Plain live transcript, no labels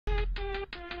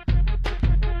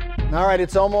All right,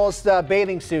 it's almost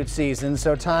bathing suit season,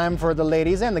 so time for the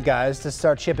ladies and the guys to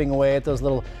start chipping away at those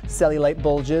little cellulite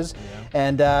bulges.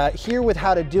 And here with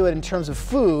how to do it in terms of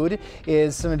food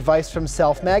is some advice from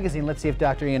Self Magazine. Let's see if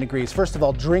Dr. Ian agrees. First of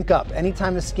all, drink up.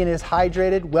 Anytime the skin is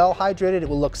hydrated, well hydrated, it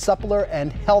will look suppler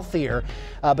and healthier.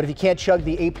 But if you can't chug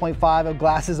the 8.5 of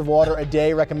glasses of water a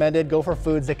day recommended, go for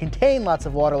foods that contain lots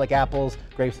of water like apples,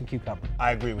 grapes, and cucumber.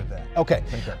 I agree with that. Okay.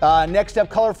 Next up,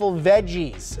 colorful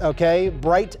veggies. Okay,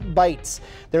 Bright Bites.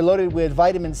 They're loaded with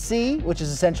vitamin C, which is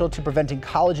essential to preventing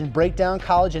collagen breakdown.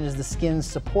 Collagen is the skin's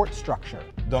support structure.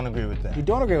 Don't agree with that. You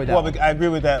don't agree with that? Well, I agree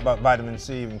with that about vitamin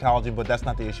C and collagen, but that's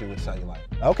not the issue with cellulite.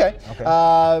 Okay.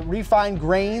 Refined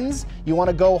grains, you want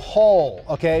to go whole,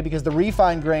 okay? Because the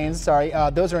refined grains,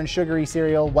 those are in sugary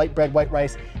cereal, white bread, white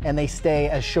rice, and they stay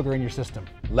as sugar in your system.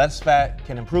 Less fat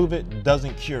can improve it,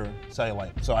 doesn't cure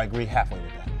cellulite. So I agree halfway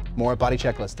with that. More at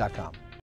bodychecklist.com.